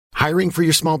Hiring for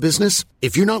your small business?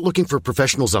 If you're not looking for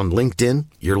professionals on LinkedIn,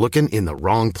 you're looking in the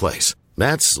wrong place.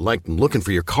 That's like looking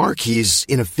for your car keys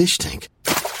in a fish tank.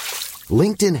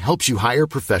 LinkedIn helps you hire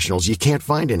professionals you can't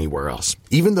find anywhere else,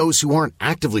 even those who aren't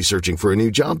actively searching for a new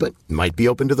job but might be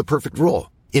open to the perfect role.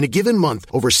 In a given month,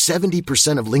 over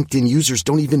 70% of LinkedIn users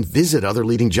don't even visit other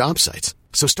leading job sites.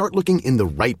 So start looking in the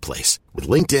right place. With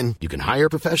LinkedIn, you can hire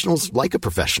professionals like a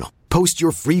professional. Post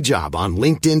your free job on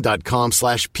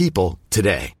linkedin.com/people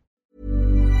today.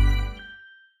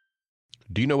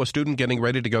 Do you know a student getting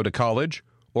ready to go to college?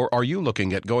 Or are you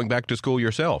looking at going back to school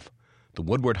yourself? The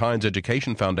Woodward Hines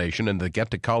Education Foundation and the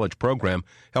Get to College program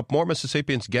help more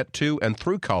Mississippians get to and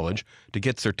through college to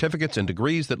get certificates and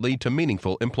degrees that lead to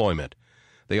meaningful employment.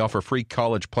 They offer free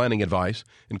college planning advice,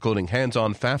 including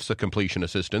hands-on FAFSA completion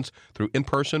assistance through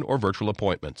in-person or virtual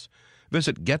appointments.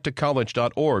 Visit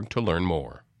gettocollege.org to learn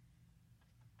more.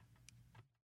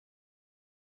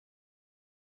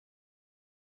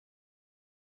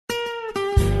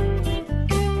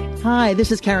 Hi,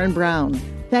 this is Karen Brown.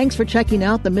 Thanks for checking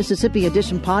out the Mississippi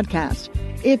Edition podcast.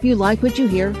 If you like what you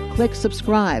hear, click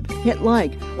subscribe, hit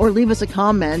like, or leave us a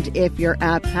comment if your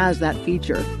app has that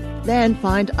feature. Then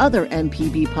find other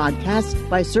MPB podcasts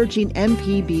by searching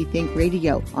MPB Think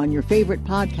Radio on your favorite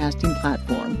podcasting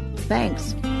platform.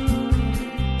 Thanks.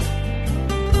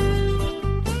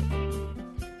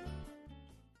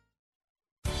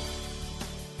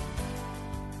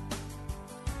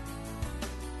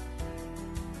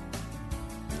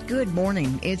 Good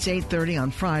morning. It's 8:30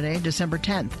 on Friday, December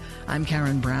 10th. I'm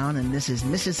Karen Brown, and this is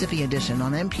Mississippi Edition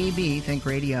on MPB Think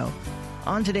Radio.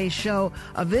 On today's show,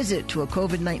 a visit to a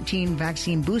COVID-19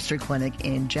 vaccine booster clinic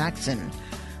in Jackson.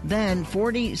 Then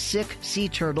 40 sick sea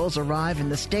turtles arrive in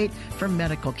the state for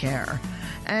medical care.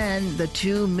 And the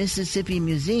two Mississippi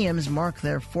museums mark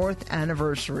their 4th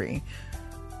anniversary.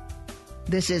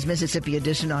 This is Mississippi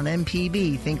Edition on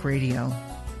MPB Think Radio.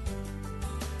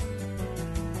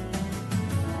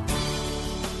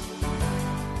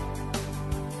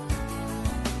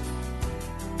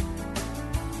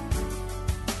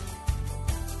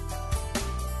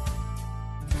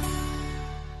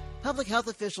 Public health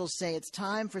officials say it's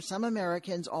time for some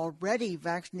Americans already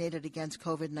vaccinated against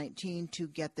COVID-19 to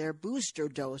get their booster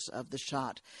dose of the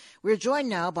shot. We're joined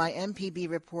now by MPB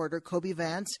reporter Kobie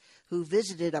Vance, who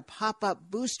visited a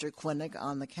pop-up booster clinic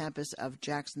on the campus of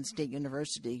Jackson State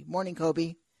University. Morning,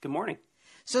 Kobie. Good morning.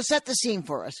 So set the scene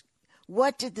for us.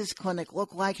 What did this clinic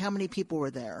look like? How many people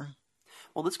were there?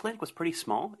 Well, this clinic was pretty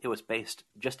small. It was based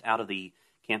just out of the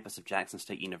campus of Jackson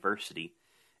State University.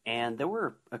 And there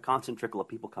were a constant trickle of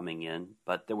people coming in,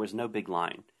 but there was no big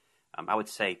line. I would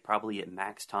say probably at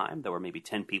max time, there were maybe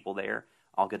 10 people there,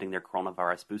 all getting their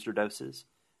coronavirus booster doses.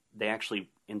 They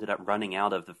actually ended up running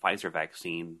out of the Pfizer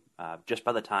vaccine just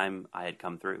by the time I had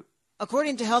come through.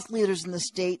 According to health leaders in the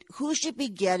state, who should be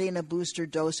getting a booster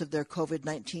dose of their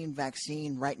COVID-19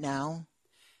 vaccine right now?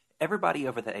 Everybody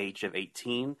over the age of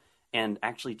 18, and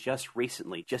actually just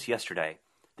recently, just yesterday,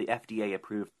 the FDA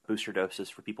approved booster doses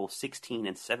for people 16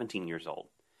 and 17 years old.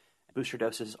 Booster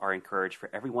doses are encouraged for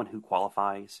everyone who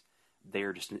qualifies.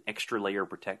 They're just an extra layer of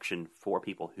protection for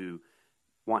people who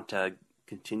want to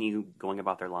continue going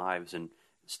about their lives and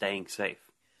staying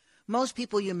safe. Most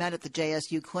people you met at the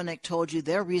JSU clinic told you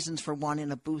their reasons for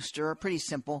wanting a booster are pretty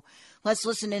simple. Let's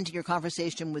listen into your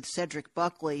conversation with Cedric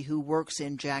Buckley, who works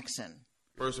in Jackson.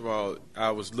 First of all, I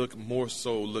was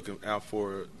looking out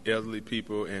for elderly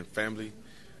people and family,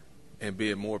 and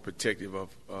being more protective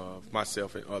of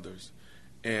myself and others.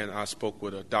 And I spoke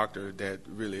with a doctor that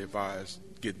really advised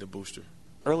getting the booster.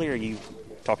 Earlier you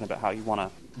talking about how you want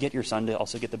to get your son to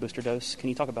also get the booster dose. Can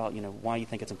you talk about, why you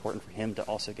think it's important for him to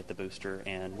also get the booster,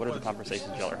 and what are the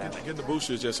conversations y'all are having? Getting the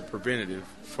booster is just a preventative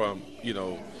from,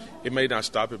 it may not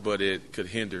stop it, but it could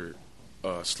hinder,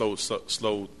 slow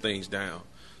things down.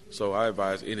 So I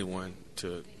advise anyone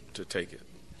to take it.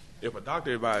 If a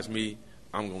doctor advised me,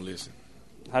 I'm going to listen.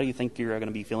 How do you think you're going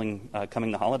to be feeling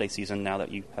coming the holiday season now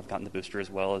that you have gotten the booster as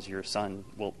well as your son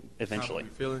will eventually? How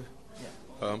am I feeling?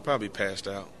 I'm probably passed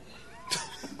out.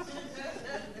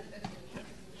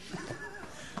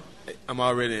 I'm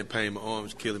already in pain. My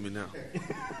arm's killing me now.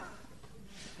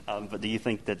 But do you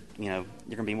think that, you're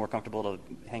going to be more comfortable to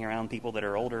hang around people that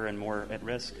are older and more at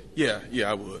risk? Yeah,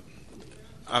 I would.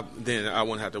 Then I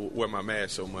wouldn't have to wear my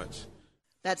mask so much.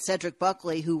 That's Cedric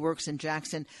Buckley, who works in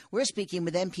Jackson. We're speaking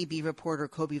with MPB reporter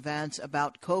Kobie Vance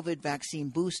about COVID vaccine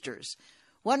boosters.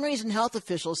 One reason health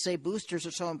officials say boosters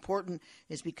are so important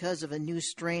is because of a new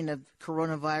strain of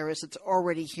coronavirus that's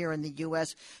already here in the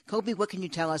U.S. Kobie, what can you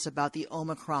tell us about the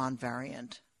Omicron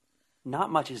variant?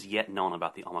 Not much is yet known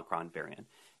about the Omicron variant.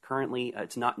 currently,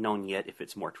 it's not known yet if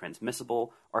it's more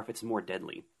transmissible or if it's more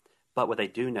deadly. But what they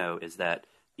do know is that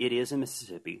it is in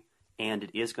Mississippi, and it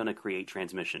is going to create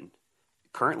transmission.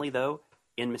 Currently, though,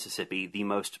 in Mississippi, the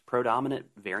most predominant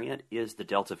variant is the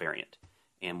Delta variant,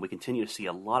 and we continue to see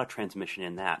a lot of transmission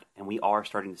in that, and we are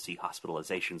starting to see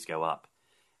hospitalizations go up.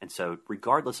 And so,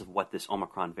 regardless of what this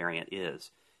Omicron variant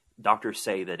is, doctors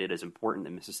say that it is important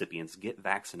that Mississippians get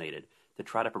vaccinated to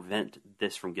try to prevent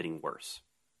this from getting worse.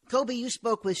 Kobe, you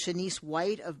spoke with Shanice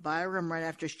White of Byram right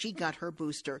after she got her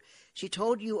booster. She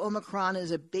told you Omicron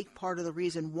is a big part of the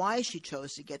reason why she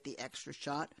chose to get the extra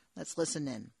shot. Let's listen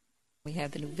in. We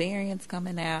have the new variants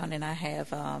coming out, and I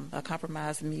have a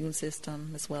compromised immune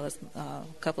system as well as a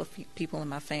couple of people in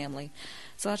my family.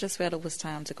 So I just felt it was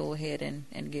time to go ahead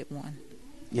and get one.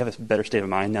 You have a better state of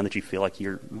mind now that you feel like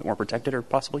you're more protected, or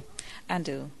possibly? I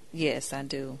do. Yes, I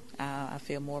do. I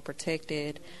feel more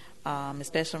protected,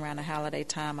 especially around the holiday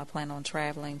time. I plan on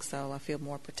traveling, so I feel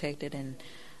more protected, and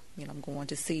I'm going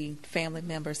to see family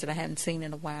members that I haven't seen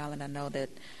in a while, and I know that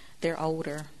they're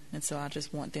older, and so I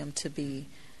just want them to be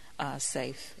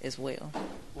safe as well.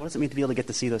 What does it mean to be able to get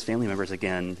to see those family members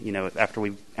again,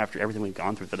 after everything we've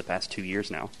gone through for the past 2 years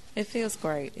now? It feels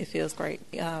great. It feels great.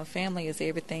 Family is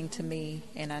everything to me,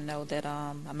 and I know that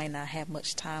I may not have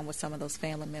much time with some of those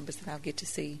family members that I'll get to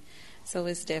see. So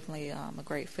it's definitely a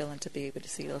great feeling to be able to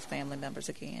see those family members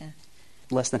again.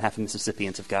 Less than half of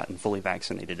Mississippians have gotten fully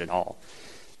vaccinated at all.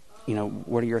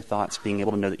 What are your thoughts being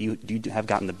able to know that you have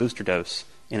gotten the booster dose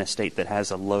in a state that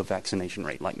has a low vaccination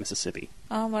rate like Mississippi?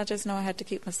 I just know I had to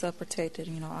keep myself protected.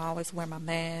 I always wear my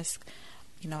mask.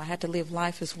 I had to live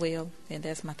life as well, and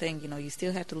that's my thing. You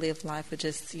still have to live life, but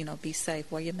just, be safe.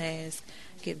 Wear your mask,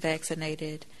 get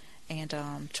vaccinated, and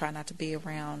try not to be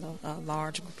around a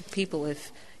large group of people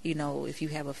if you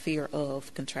have a fear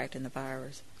of contracting the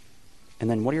virus. And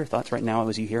then what are your thoughts right now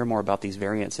as you hear more about these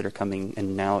variants that are coming,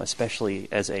 and now especially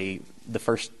as the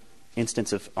first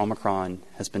instance of Omicron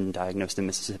has been diagnosed in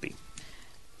Mississippi?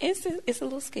 It's a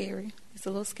little scary. It's a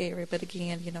little scary, but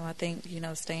again, I think,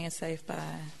 staying safe by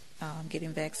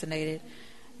getting vaccinated,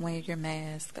 wearing your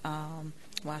mask,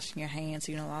 washing your hands,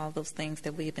 all those things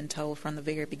that we've been told from the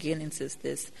very beginning since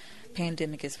this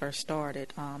pandemic has first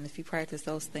started. If you practice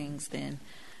those things, then,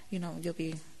 you'll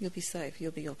be safe.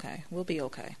 You'll be okay. We'll be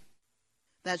okay.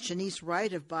 That's Shanice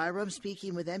Wright of Byram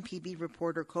speaking with MPB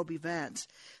reporter Kobe Vance.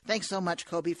 Thanks so much,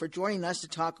 Kobe, for joining us to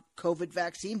talk COVID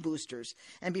vaccine boosters.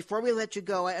 And before we let you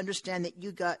go, I understand that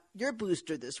you got your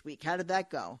booster this week. How did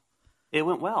that go? It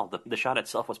went well. The shot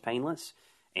itself was painless,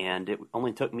 and it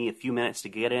only took me a few minutes to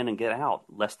get in and get out,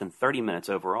 less than 30 minutes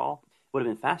overall. It would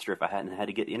have been faster if I hadn't had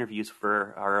to get interviews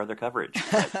for our other coverage.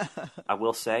 But I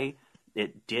will say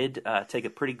it did take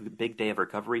a pretty big day of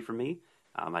recovery for me.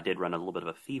 I did run a little bit of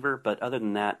a fever, but other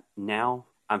than that, now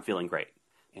I'm feeling great.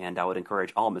 And I would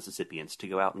encourage all Mississippians to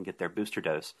go out and get their booster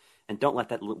dose. And don't let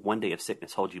that one day of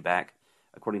sickness hold you back.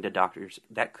 According to doctors,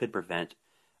 that could prevent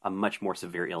a much more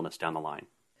severe illness down the line.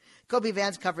 Kobe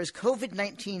Vance covers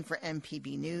COVID-19 for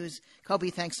MPB News. Kobe,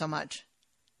 thanks so much.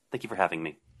 Thank you for having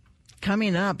me.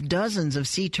 Coming up, dozens of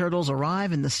sea turtles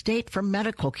arrive in the state for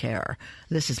medical care.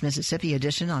 This is Mississippi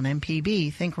Edition on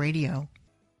MPB Think Radio.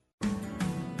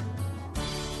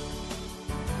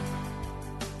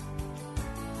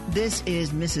 This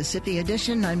is Mississippi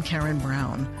Edition. I'm Karen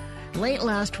Brown. Late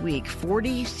last week,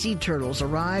 40 sea turtles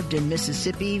arrived in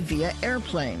Mississippi via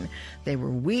airplane. They were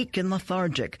weak and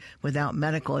lethargic. Without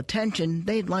medical attention,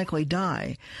 they'd likely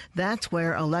die. That's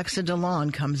where Alexa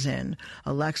DeLon comes in.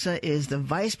 Alexa is the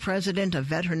Vice President of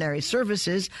Veterinary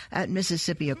Services at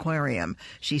Mississippi Aquarium.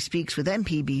 She speaks with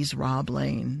MPB's Rob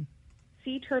Lane.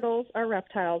 Sea turtles are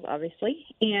reptiles, obviously,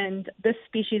 and this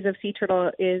species of sea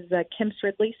turtle is the Kemp's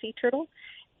Ridley sea turtle.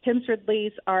 Kemp's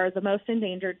Ridleys are the most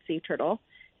endangered sea turtle,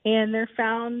 and they're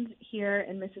found here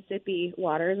in Mississippi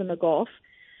waters in the Gulf,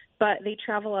 but they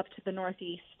travel up to the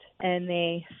northeast and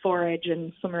they forage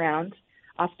and swim around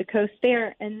off the coast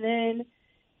there. And then,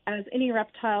 as any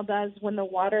reptile does, when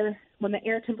the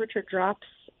air temperature drops,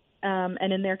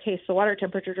 and in their case the water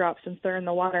temperature drops since they're in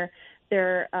the water,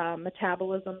 their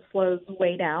metabolism slows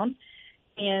way down.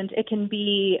 And it can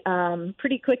be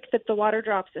pretty quick that the water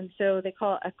drops, and so they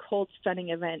call it a cold stunning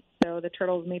event. So the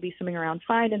turtles may be swimming around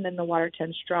fine, and then the water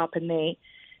temps drop, and they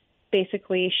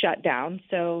basically shut down.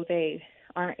 So they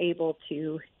aren't able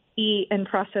to eat and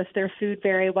process their food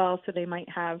very well, so they might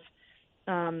have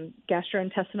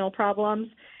gastrointestinal problems,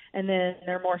 and then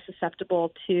they're more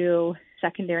susceptible to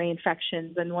secondary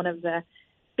infections. And one of the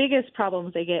biggest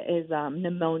problems they get is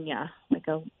pneumonia, like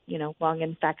lung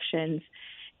infections.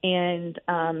 And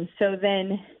so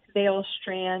then they'll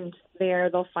strand there.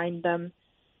 They'll find them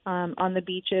on the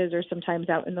beaches or sometimes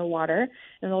out in the water,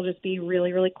 and they'll just be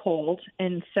really, really cold.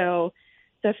 And so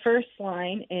the first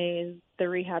line is the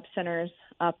rehab centers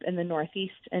up in the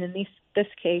Northeast, and in this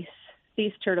case,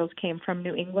 these turtles came from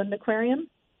New England Aquarium.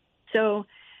 So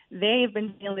they've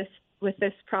been dealing with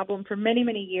this problem for many,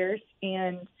 many years,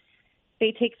 and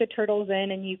they take the turtles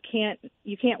in, and you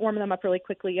can't warm them up really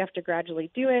quickly. You have to gradually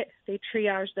do it. They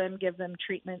triage them, give them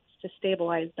treatments to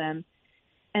stabilize them.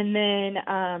 And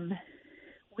then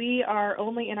we are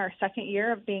only in our second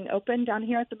year of being open down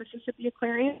here at the Mississippi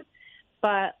Aquarium,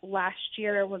 but last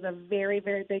year was a very,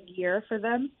 very big year for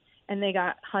them, and they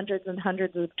got hundreds and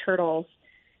hundreds of turtles.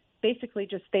 Basically,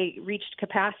 just they reached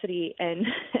capacity, and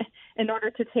in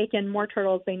order to take in more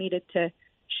turtles, they needed to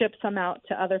ship some out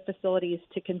to other facilities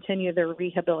to continue their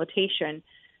rehabilitation.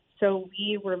 So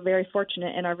we were very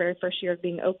fortunate in our very first year of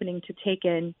being opening to take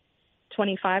in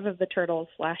 25 of the turtles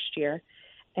last year.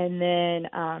 And then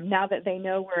now that they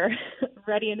know we're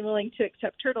ready and willing to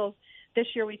accept turtles, this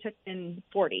year we took in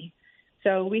 40.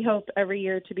 So we hope every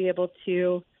year to be able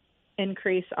to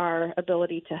increase our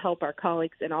ability to help our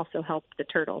colleagues and also help the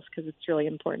turtles, because it's really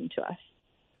important to us.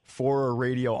 For a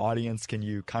radio audience, can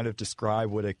you kind of describe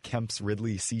what a Kemp's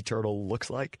Ridley sea turtle looks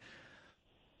like?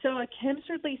 So a Kemp's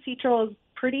Ridley sea turtle is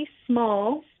a pretty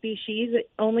small species.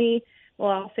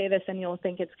 I'll say this and you'll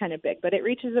think it's kind of big, but it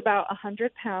reaches about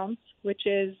 100 pounds, which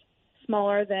is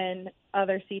smaller than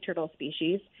other sea turtle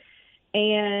species.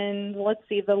 And let's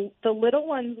see, the little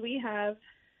ones we have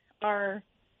are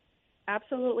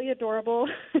absolutely adorable.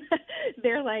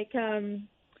 They're like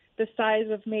the size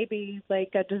of maybe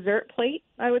like a dessert plate,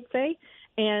 I would say.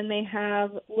 And they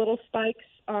have little spikes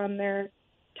on their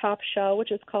top shell,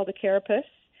 which is called a carapace.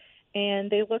 And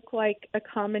they look like a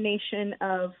combination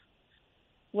of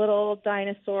little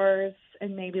dinosaurs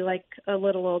and maybe like a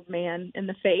little old man in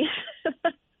the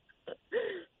face.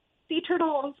 Sea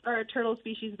turtles are a turtle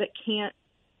species that can't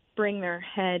bring their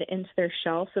head into their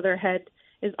shell, so their head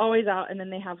is always out, and then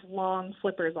they have long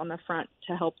flippers on the front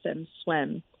to help them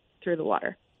swim through the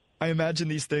water. I imagine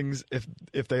these things,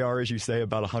 if they are, as you say,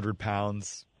 about 100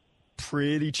 pounds,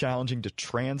 pretty challenging to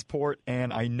transport.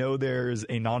 And I know there's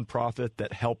a nonprofit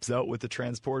that helps out with the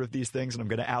transport of these things, and I'm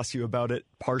going to ask you about it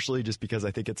partially just because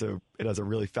I think it has a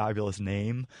really fabulous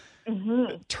name.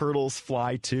 Mm-hmm. Turtles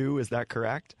Fly Too, is that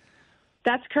correct?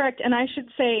 That's correct. And I should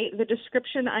say the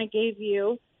description I gave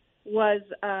you was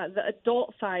the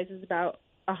adult size is about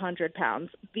 100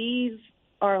 pounds. These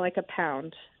are like a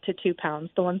pound to 2 pounds.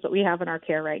 The ones that we have in our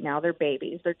care right now, they're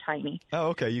babies. They're tiny. Oh,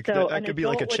 okay. That could be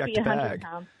like a checked bag.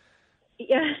 Pounds.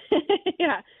 Yeah.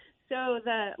 Yeah. So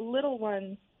the little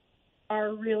ones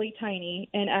are really tiny,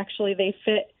 and actually they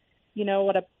fit,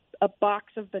 what a box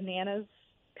of bananas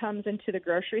comes into the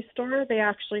grocery store. They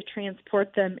actually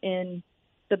transport them in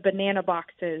the banana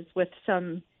boxes with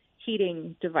some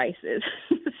heating devices.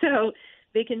 So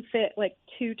they can fit like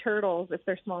 2 turtles if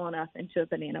they're small enough into a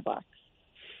banana box.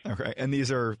 Okay. And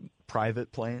these are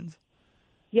private planes?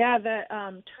 Yeah,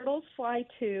 the Turtles Fly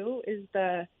Too is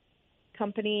the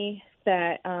company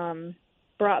that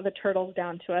brought the turtles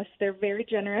down to us. They're very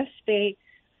generous. They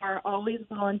are always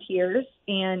volunteers,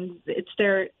 and it's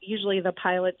usually the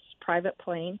pilot's private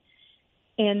plane.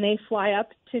 And they fly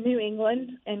up to New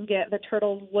England and get the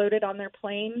turtles loaded on their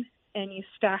plane, and you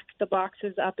stack the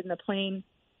boxes up in the plane.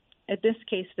 In this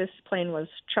case, this plane was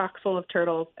chock full of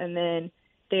turtles, and then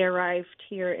they arrived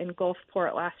here in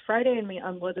Gulfport last Friday, and we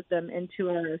unloaded them into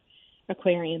our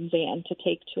aquarium van to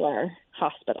take to our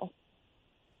hospital.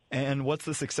 And what's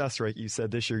the success rate? You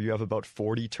said this year you have about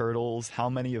 40 turtles. How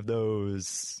many of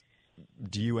those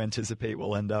do you anticipate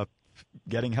will end up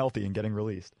getting healthy and getting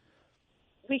released?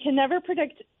 We can never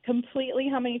predict completely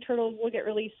how many turtles will get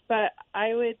released, but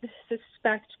I would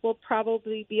suspect we'll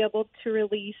probably be able to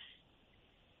release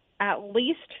at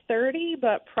least 30,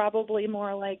 but probably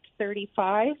more like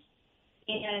 35.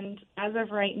 And as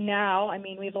of right now, I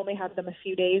mean, we've only had them a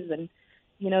few days, and,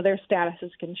 their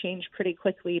statuses can change pretty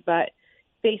quickly, but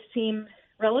they seem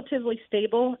relatively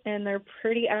stable, and they're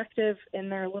pretty active in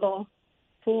their little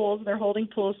pools. They're holding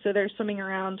pools, so they're swimming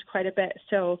around quite a bit.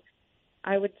 So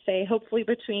I would say hopefully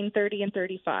between 30 and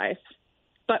 35,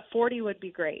 but 40 would be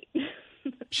great.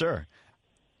 Sure.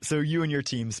 So you and your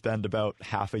team spend about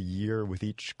half a year with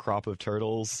each crop of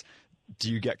turtles.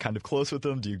 Do you get kind of close with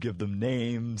them? Do you give them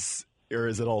names? Or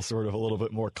is it all sort of a little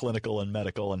bit more clinical and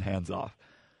medical and hands-off?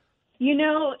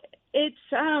 It's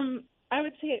I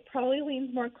would say it probably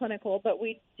leans more clinical, but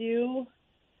we do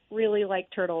really like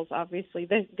turtles, obviously.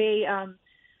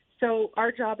 So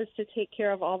our job is to take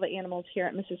care of all the animals here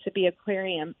at Mississippi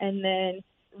Aquarium, and then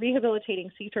rehabilitating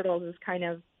sea turtles is kind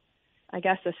of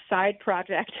a side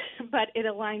project, but it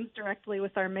aligns directly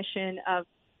with our mission of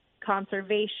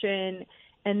conservation.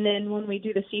 And then when we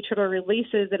do the sea turtle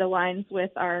releases, it aligns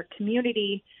with our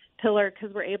community pillar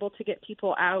because we're able to get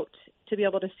people out to be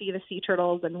able to see the sea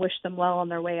turtles and wish them well on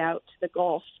their way out to the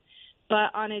Gulf. But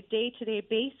on a day-to-day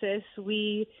basis,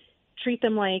 we treat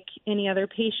them like any other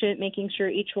patient, making sure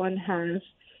each one has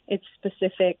its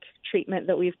specific treatment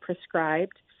that we've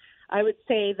prescribed. I would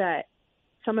say that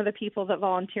some of the people that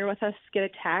volunteer with us get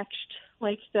attached,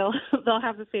 like they'll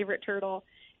have a favorite turtle,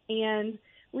 and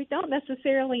we don't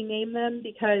necessarily name them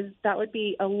because that would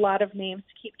be a lot of names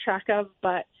to keep track of,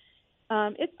 but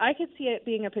I could see it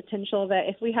being a potential that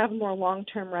if we have more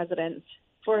long-term residents,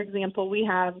 for example, we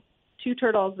have 2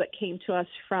 turtles that came to us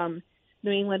from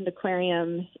New England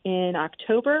Aquarium in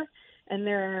October, and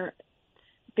they're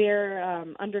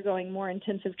undergoing more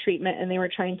intensive treatment, and they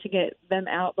were trying to get them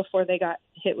out before they got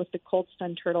hit with the cold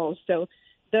stun turtles. So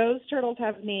those turtles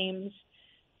have names.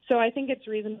 So I think it's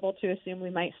reasonable to assume we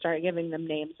might start giving them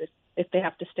names if they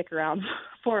have to stick around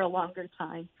for a longer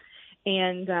time.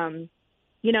 And,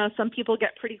 some people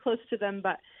get pretty close to them,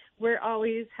 but we're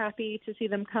always happy to see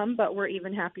them come, but we're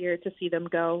even happier to see them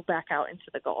go back out into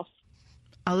the Gulf.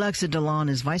 Alexa DeLon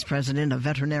is Vice President of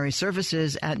Veterinary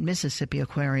Services at Mississippi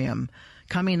Aquarium.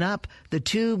 Coming up, the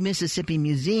 2 Mississippi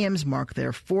museums mark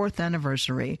their 4th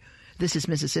anniversary. This is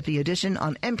Mississippi Edition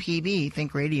on MPB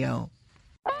Think Radio.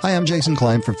 Hi, I'm Jason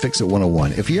Klein from Fix It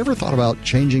 101. If you ever thought about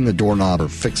changing the doorknob or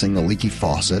fixing a leaky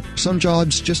faucet, some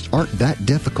jobs just aren't that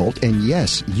difficult, and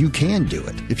yes, you can do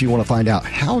it. If you want to find out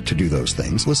how to do those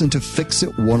things, listen to Fix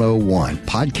It 101,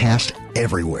 podcast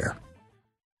everywhere.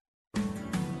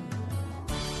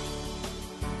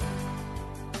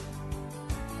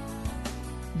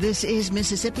 This is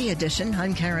Mississippi Edition.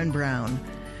 I'm Karen Brown.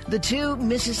 The 2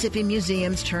 Mississippi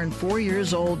museums turned 4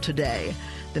 years old today.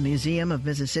 The Museum of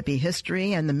Mississippi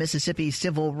History and the Mississippi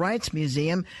Civil Rights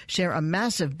Museum share a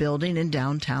massive building in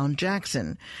downtown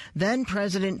Jackson. Then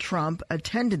President Trump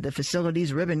attended the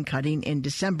facility's ribbon cutting in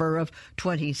December of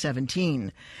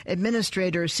 2017.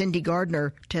 Administrator Cindy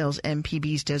Gardner tells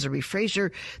MPB's Desiree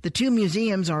Frazier the 2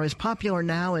 museums are as popular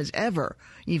now as ever,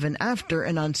 even after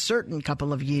an uncertain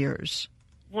couple of years.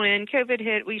 When COVID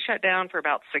hit, we shut down for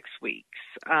about 6 weeks.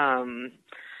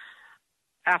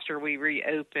 After we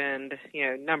reopened,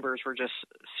 numbers were just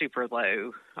super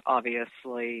low,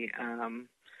 obviously.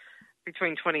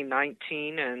 Between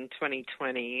 2019 and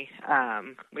 2020,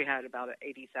 we had about an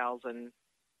 80,000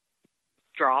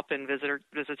 drop in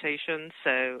visitation.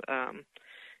 So,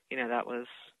 that was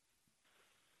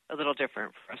a little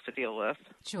different for us to deal with.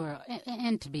 Sure,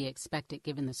 and to be expected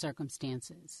given the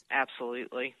circumstances.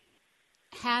 Absolutely.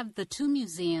 Have the 2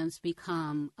 museums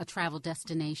become a travel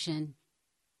destination?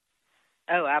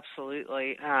 Oh,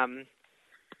 absolutely.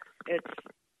 It's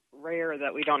rare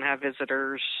that we don't have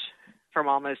visitors from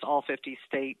almost all 50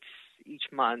 states each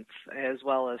month, as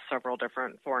well as several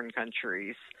different foreign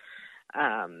countries.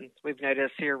 We've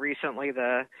noticed here recently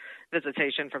the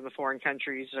visitation from the foreign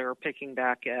countries are picking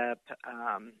back up.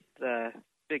 The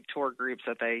big tour groups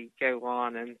that they go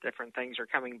on and different things are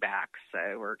coming back,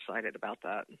 so we're excited about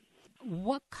that.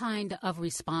 What kind of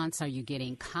response are you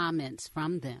getting, comments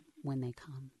from them when they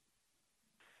come?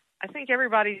 I think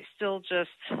everybody's still just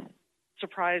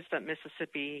surprised that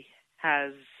Mississippi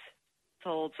has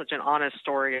told such an honest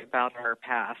story about our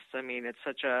past. I mean, it's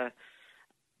such a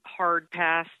hard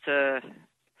past to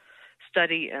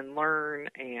study and learn,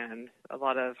 and a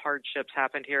lot of hardships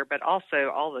happened here, but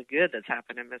also all the good that's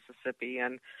happened in Mississippi.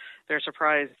 And they're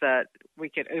surprised that we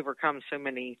could overcome so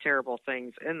many terrible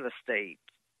things in the state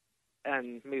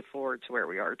and move forward to where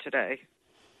we are today.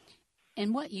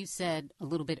 And what you said a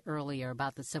little bit earlier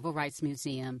about the Civil Rights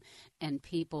Museum and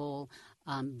people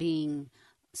being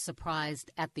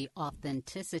surprised at the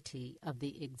authenticity of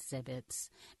the exhibits,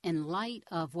 in light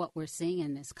of what we're seeing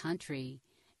in this country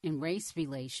in race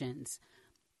relations,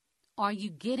 are you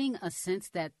getting a sense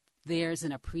that there's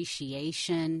an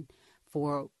appreciation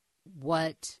for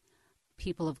what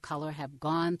people of color have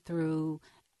gone through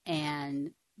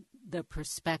and the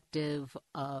perspective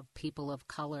of people of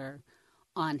color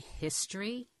on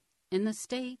history in the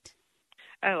state?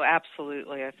 Oh,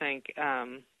 absolutely. I think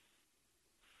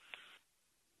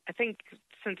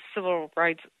since civil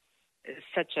rights is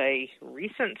such a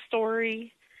recent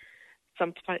story,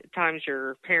 sometimes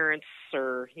your parents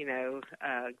or,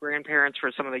 grandparents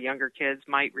for some of the younger kids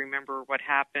might remember what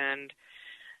happened.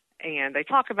 And they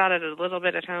talk about it a little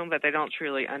bit at home, but they don't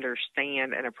truly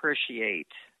understand and appreciate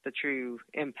the true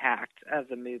impact of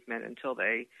the movement until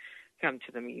they come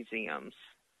to the museums.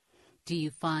 Do you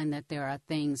find that there are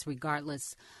things,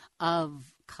 regardless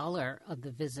of color of the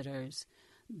visitors,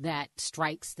 that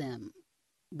strikes them?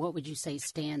 What would you say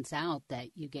stands out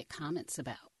that you get comments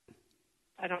about?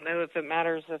 I don't know if it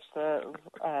matters if the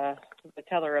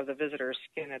color of the visitor's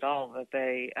skin at all, that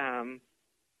they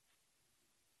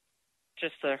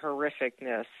just the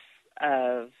horrificness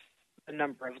of the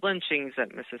number of lynchings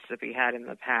that Mississippi had in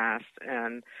the past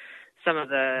and some of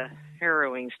the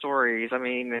harrowing stories. I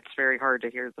mean, it's very hard to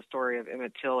hear the story of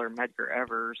Emmett Till or Medgar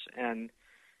Evers and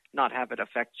not have it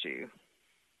affect you.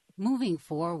 Moving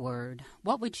forward,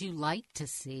 what would you like to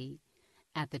see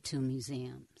at the two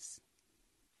museums?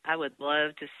 I would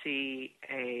love to see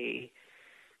a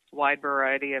wide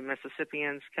variety of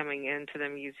Mississippians coming into the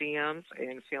museums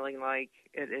and feeling like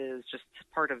it is just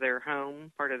part of their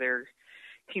home, part of their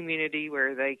community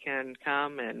where they can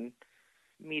come and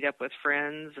meet up with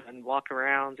friends and walk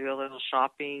around, do a little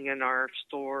shopping in our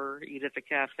store, eat at the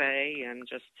cafe, and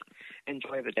just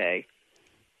enjoy the day.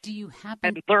 Do you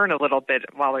happen... And learn a little bit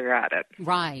while you're at it.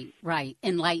 Right.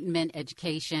 Enlightenment,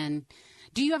 education.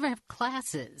 Do you ever have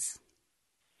classes?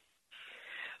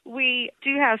 We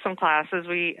do have some classes.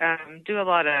 We do a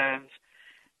lot of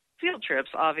field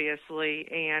trips, obviously,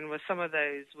 and with some of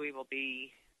those we will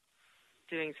be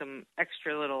doing some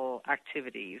extra little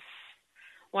activities.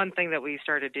 One thing that we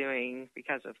started doing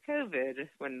because of COVID,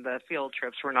 when the field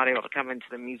trips were not able to come into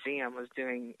the museum, was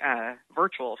doing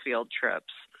virtual field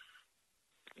trips.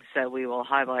 So we will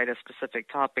highlight a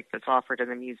specific topic that's offered in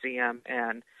the museum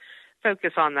and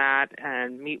focus on that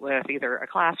and meet with either a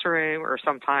classroom or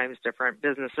sometimes different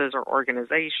businesses or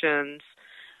organizations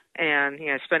and,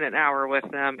 spend an hour with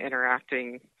them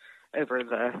interacting over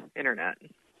the internet.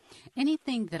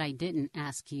 Anything that I didn't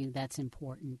ask you that's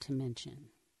important to mention?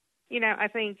 I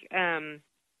think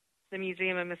the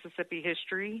Museum of Mississippi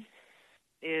History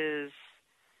is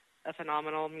a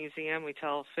phenomenal museum. We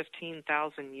tell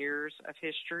 15,000 years of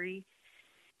history.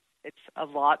 It's a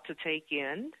lot to take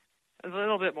in. A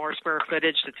little bit more square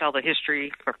footage to tell the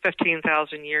history for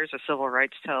 15,000 years. The civil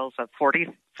rights tells of 40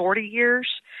 years.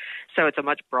 So it's a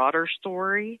much broader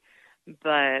story.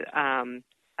 But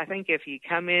I think if you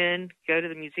come in, go to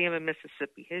the Museum of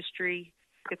Mississippi History,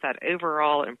 get that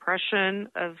overall impression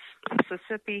of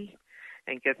Mississippi,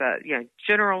 and get that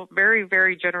general, very,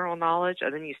 very general knowledge,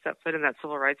 and then you step foot in that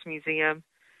Civil Rights Museum,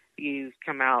 you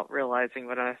come out realizing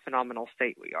what a phenomenal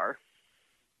state we are.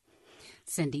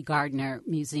 Cindy Gardner,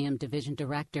 Museum Division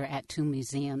Director at two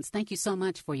museums. Thank you so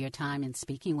much for your time and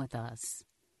speaking with us.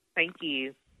 Thank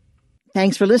you.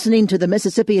 Thanks for listening to the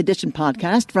Mississippi Edition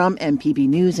podcast from MPB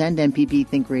News and MPB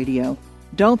Think Radio.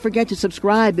 Don't forget to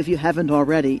subscribe if you haven't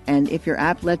already, and if your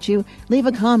app lets you, leave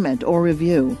a comment or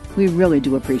review. We really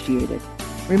do appreciate it.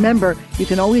 Remember, you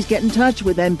can always get in touch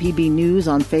with MPB News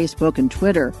on Facebook and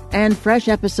Twitter, and fresh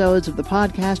episodes of the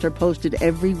podcast are posted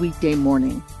every weekday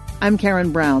morning. I'm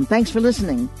Karen Brown. Thanks for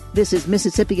listening. This is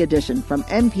Mississippi Edition from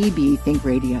MPB Think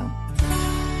Radio.